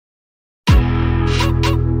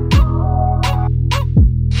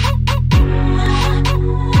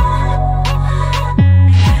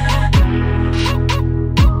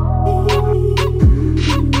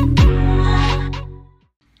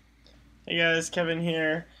guys, Kevin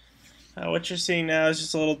here. What you're seeing now is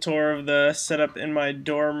just a little tour of the setup in my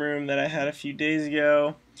dorm room that I had a few days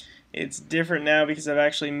ago. It's different now because I've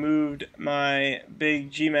actually moved my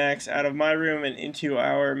big gMax out of my room and into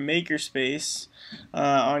our makerspace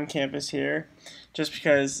on campus here. Just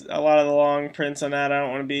because a lot of the long prints on that I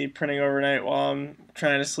don't want to be printing overnight while I'm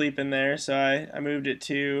trying to sleep in there, so I moved it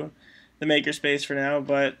to the makerspace for now.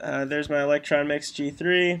 But there's my Electron Mix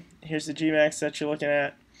G3. Here's the gMax that you're looking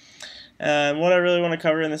at. And what I really want to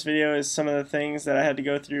cover in this video is some of the things that I had to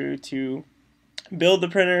go through to build the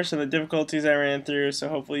printer, some of the difficulties I ran through, so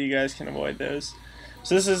hopefully you guys can avoid those.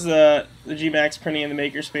 So this is the gMax printing in the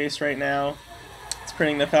makerspace right now. It's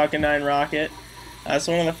printing the Falcon 9 rocket.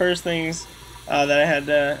 So one of the first things that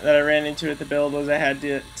I ran into at the build was I had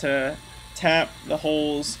to tap the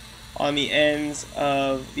holes on the ends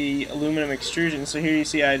of the aluminum extrusion. So here you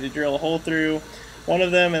see I had to drill a hole through one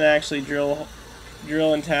of them and actually drill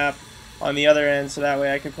and tap on the other end, so that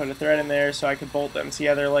way I could put a thread in there so I could bolt them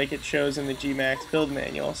together like it shows in the gMax build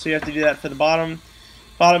manual. So you have to do that for the bottom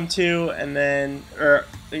two, and then, or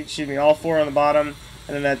excuse me, all four on the bottom,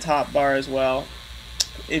 and then that top bar as well.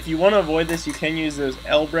 If you want to avoid this, you can use those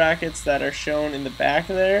L brackets that are shown in the back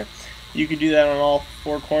there. You could do that on all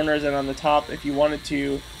four corners and on the top if you wanted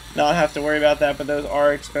to not have to worry about that, but those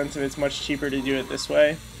are expensive. It's much cheaper to do it this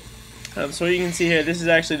way. So what you can see here, this is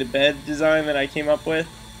actually the bed design that I came up with.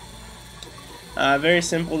 Very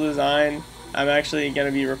simple design. I'm actually going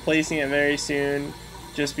to be replacing it very soon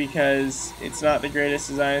just because it's not the greatest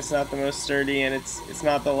design, it's not the most sturdy, and it's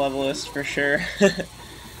not the levelest for sure.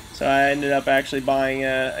 So I ended up actually buying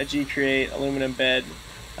a gCreate aluminum bed.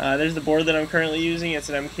 There's the board that I'm currently using. It's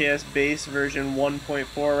an MKS base version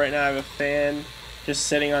 1.4. Right now I have a fan just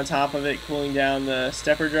sitting on top of it cooling down the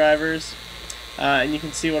stepper drivers. And you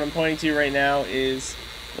can see what I'm pointing to right now is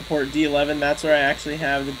the port D11. That's where I actually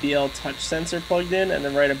have the BL touch sensor plugged in, and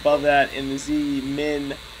then right above that in the Z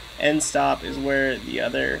min end stop is where the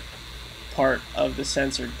other part of the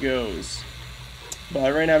sensor goes.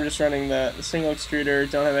 But right now I'm just running the single extruder,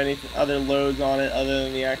 don't have any other loads on it other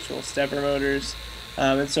than the actual stepper motors,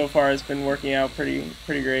 and so far it's been working out pretty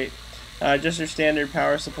great. Just your standard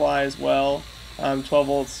power supply as well, 12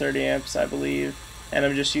 volts, 30 amps I believe, and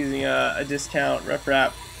I'm just using a discount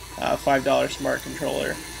RepRap $5 smart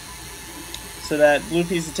controller. So that blue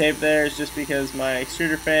piece of tape there is just because my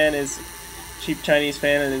extruder fan is a cheap Chinese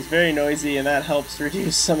fan and is very noisy, and that helps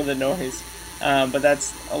reduce some of the noise. But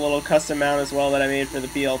that's a little custom mount as well that I made for the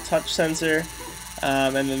BL touch sensor,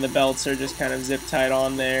 and then the belts are just kind of zip tied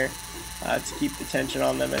on there to keep the tension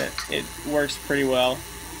on them, and it works pretty well.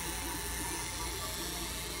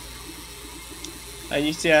 And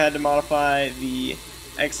you see I had to modify the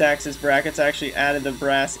X-axis brackets. I actually added the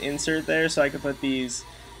brass insert there so I could put these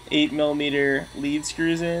 8mm lead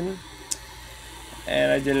screws in,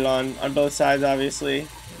 and I did it on both sides obviously.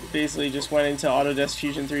 Basically just went into Autodesk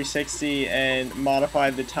Fusion 360 and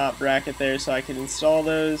modified the top bracket there so I could install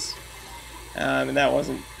those, and that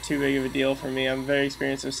wasn't too big of a deal for me. I'm very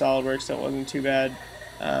experienced with SolidWorks, so it wasn't too bad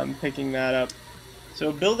picking that up.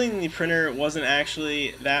 So building the printer wasn't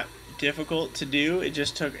actually that difficult to do. It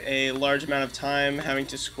just took a large amount of time having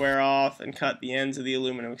to square off and cut the ends of the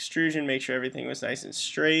aluminum extrusion, make sure everything was nice and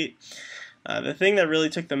straight. The thing that really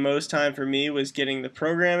took the most time for me was getting the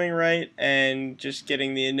programming right and just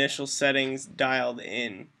getting the initial settings dialed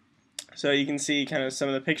in. So you can see kind of some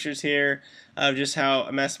of the pictures here of just how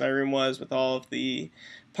a mess my room was with all of the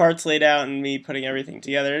parts laid out and me putting everything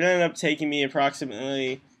together. It ended up taking me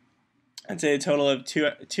approximately, I'd say, a total of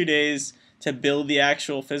two days to build the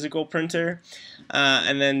actual physical printer,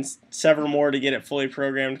 and then several more to get it fully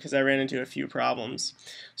programmed because I ran into a few problems.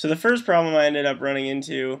 So the first problem I ended up running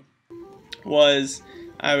into was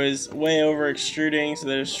I was way over extruding, so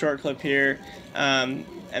there's a short clip here, and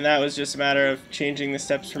that was just a matter of changing the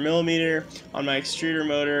steps per millimeter on my extruder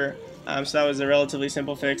motor, so that was a relatively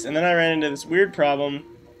simple fix. And then I ran into this weird problem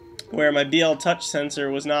where my BL touch sensor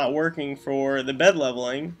was not working for the bed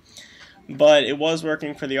leveling, but it was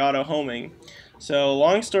working for the auto homing. So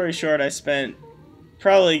long story short, I spent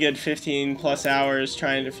probably a good 15 plus hours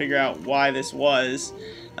trying to figure out why this was.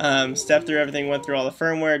 Stepped through everything, went through all the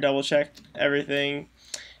firmware, double checked everything,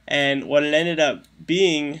 and what it ended up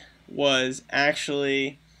being was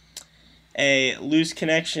actually a loose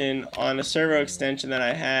connection on a servo extension that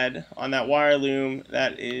I had on that wire loom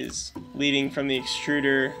that is leading from the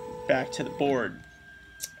extruder back to the board.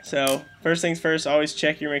 So first things first, always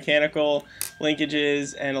check your mechanical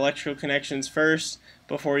linkages and electrical connections first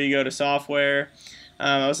before you go to software.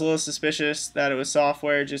 I was a little suspicious that it was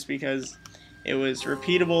software just because it was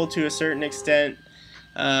repeatable to a certain extent,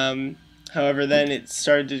 However, then it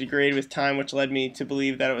started to degrade with time, which led me to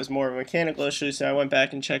believe that it was more of a mechanical issue, so I went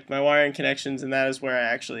back and checked my wiring connections, and that is where I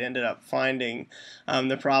actually ended up finding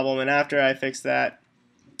the problem. And after I fixed that,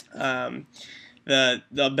 the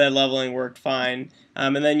bed leveling worked fine.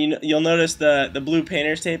 And then you'll notice the blue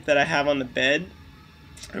painter's tape that I have on the bed.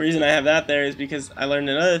 The reason I have that there is because I learned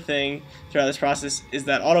another thing throughout this process is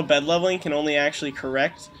that auto bed leveling can only actually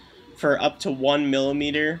correct for up to 1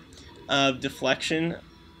 millimeter of deflection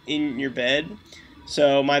in your bed.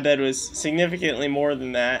 So my bed was significantly more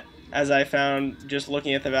than that, as I found just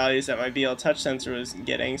looking at the values that my BL touch sensor was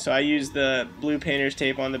getting. So I used the blue painter's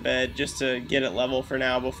tape on the bed just to get it level for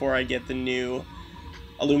now before I get the new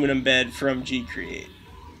aluminum bed from gCreate.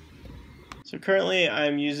 So currently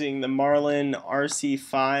I'm using the Marlin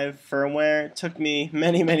RC5 firmware. It took me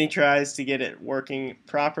many tries to get it working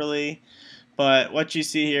properly, but what you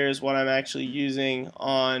see here is what I'm actually using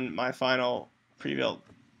on my final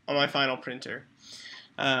printer.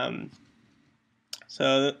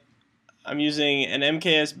 So I'm using an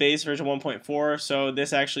MKS base version 1.4, so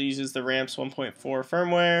this actually uses the Ramps 1.4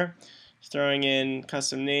 firmware. Just throwing in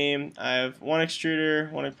custom name. I have one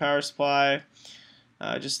extruder, one power supply,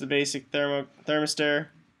 just the basic thermistor.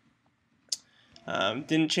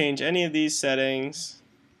 Didn't change any of these settings.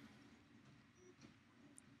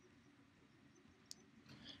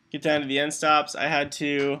 Get down to the end stops. I had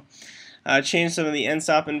to change some of the end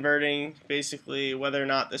stop inverting, basically whether or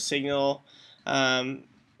not the signal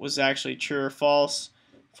was actually true or false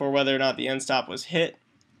for whether or not the end stop was hit.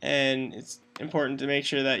 And it's important to make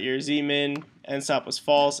sure that your Z-min end stop was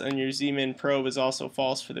false and your Z-min probe is also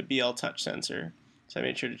false for the BL touch sensor. So I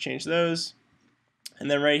made sure to change those. And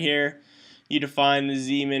then right here you define the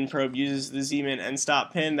Z-min probe uses the Z-min end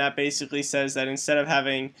stop pin. That basically says that instead of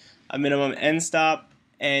having a minimum end stop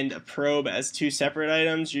and a probe as two separate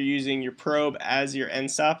items, you're using your probe as your end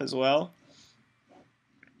stop as well.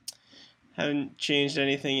 Haven't changed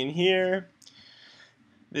anything in here.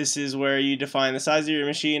 This is where you define the size of your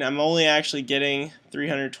machine. I'm only actually getting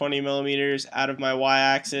 320 millimeters out of my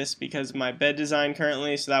y-axis because of my bed design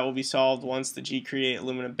currently, so that will be solved once the gCreate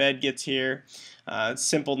aluminum bed gets here.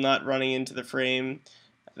 Simple nut running into the frame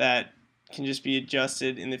that can just be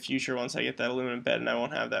adjusted in the future once I get that aluminum bed, and I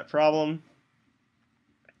won't have that problem.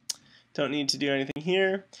 Don't need to do anything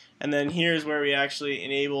here. And then here's where we actually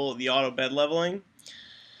enable the auto bed leveling.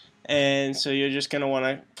 And so you're just going to want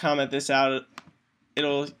to comment this out.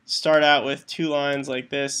 It'll start out with two lines like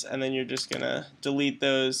this, and then you're just going to delete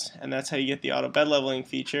those, and that's how you get the auto bed leveling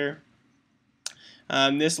feature.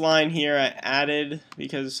 This line here I added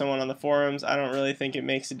because of someone on the forums. I don't really think it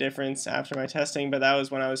makes a difference after my testing, but that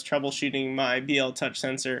was when I was troubleshooting my BL touch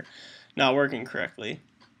sensor not working correctly.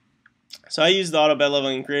 So I use the auto bed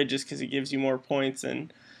leveling grid just because it gives you more points,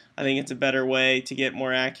 and I think it's a better way to get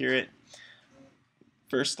more accurate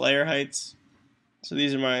first layer heights. So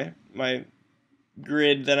these are my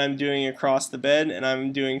grid that I'm doing across the bed, and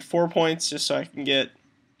I'm doing 4 points just so I can get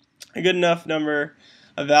a good enough number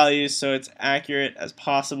of values so it's accurate as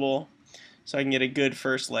possible, so I can get a good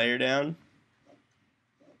first layer down.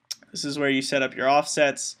 This is where you set up your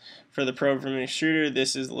offsets for the probe from an extruder.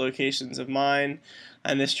 This is the locations of mine,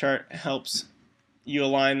 and this chart helps you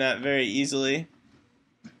align that very easily.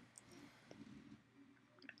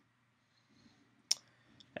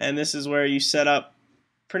 And this is where you set up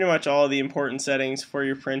pretty much all the important settings for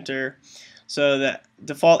your printer. So that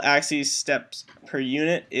default axes steps per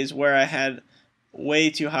unit is where I had way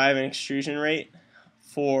too high of an extrusion rate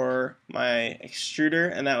for my extruder,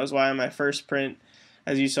 and that was why on my first print,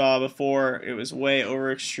 as you saw before, it was way over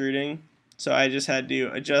extruding. So I just had to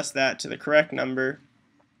adjust that to the correct number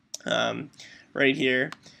right here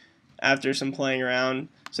after some playing around.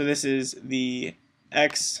 So this is the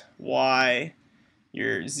X, Y,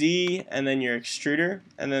 your Z, and then your extruder,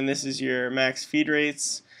 and then this is your max feed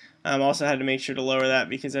rates. Also had to make sure to lower that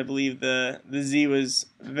because I believe the Z was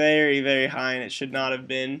very high and it should not have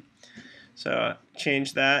been. So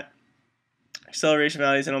change that. Acceleration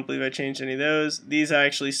values, I don't believe I changed any of those. These I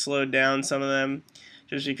actually slowed down some of them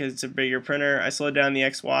just because it's a bigger printer. I slowed down the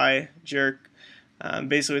XY jerk.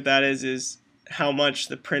 Basically what that is how much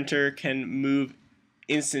the printer can move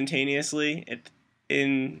instantaneously.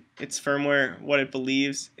 In its firmware, what it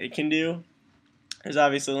believes it can do. There's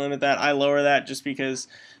obviously a limit that. I lower that just because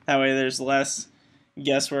that way there's less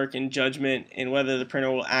guesswork and judgment in whether the printer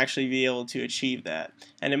will actually be able to achieve that.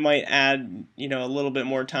 And it might add, a little bit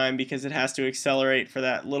more time because it has to accelerate for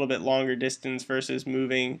that little bit longer distance versus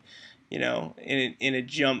moving, in a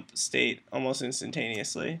jump state almost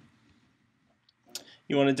instantaneously.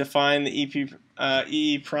 You want to define the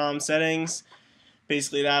EEPROM settings.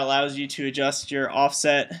 Basically, that allows you to adjust your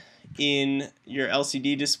offset in your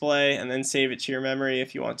LCD display and then save it to your memory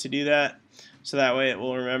if you want to do that, so that way it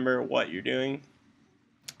will remember what you're doing.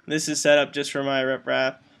 This is set up just for my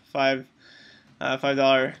RepRap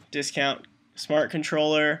 $5 discount smart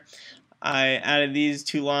controller. I added these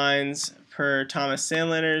 2 lines per Thomas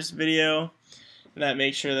Sandlander's video, and that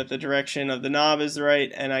makes sure that the direction of the knob is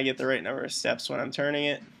right and I get the right number of steps when I'm turning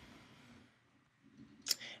it.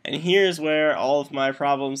 And here's where all of my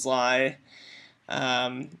problems lie.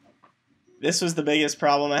 This was the biggest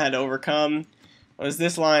problem I had to overcome, was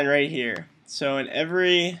this line right here. So in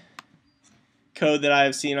every code that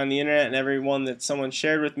I've seen on the internet and every one that someone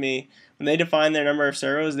shared with me, when they define their number of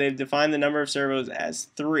servos, they've defined the number of servos as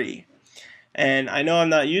 3. And I know I'm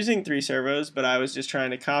not using 3 servos, but I was just trying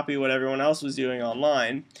to copy what everyone else was doing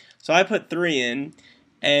online. So I put 3 in,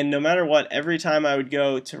 and no matter what, every time I would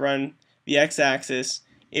go to run the x-axis,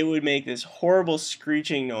 it would make this horrible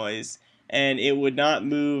screeching noise, and it would not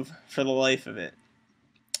move for the life of it.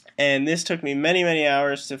 And this took me many, many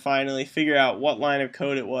hours to finally figure out what line of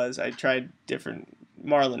code it was. I tried different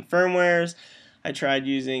Marlin firmwares. I tried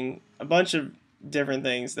using a bunch of different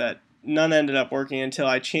things that none ended up working until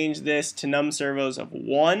I changed this to num servos of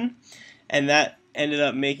 1, and that ended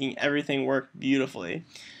up making everything work beautifully.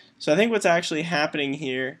 So I think what's actually happening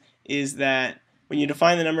here is that when you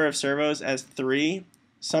define the number of servos as 3,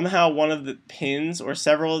 somehow one of the pins or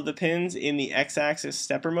several of the pins in the x-axis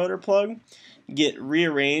stepper motor plug get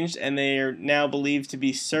rearranged, and they are now believed to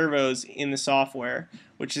be servos in the software,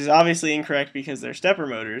 which is obviously incorrect because they're stepper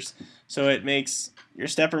motors. So it makes your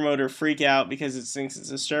stepper motor freak out because it thinks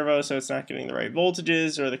it's a servo, so it's not getting the right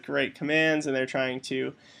voltages or the right commands, and they're trying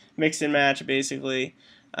to mix and match basically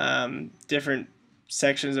different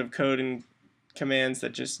sections of code and commands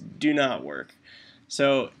that just do not work.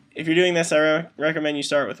 So if you're doing this, I recommend you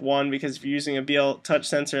start with 1, because if you're using a BL touch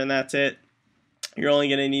sensor and that's it, you're only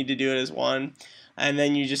going to need to do it as 1. And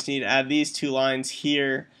then you just need to add these 2 lines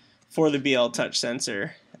here for the BL touch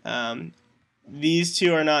sensor. These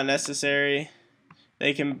 2 are not necessary.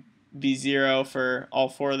 They can be 0 for all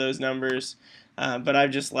 4 of those numbers, but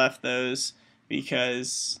I've just left those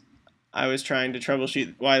because I was trying to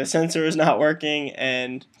troubleshoot why the sensor was not working,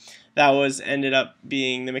 and that ended up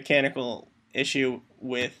being the mechanical issue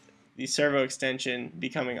with the servo extension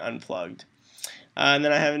becoming unplugged. And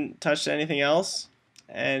then I haven't touched anything else,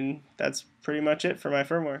 and that's pretty much it for my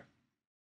firmware.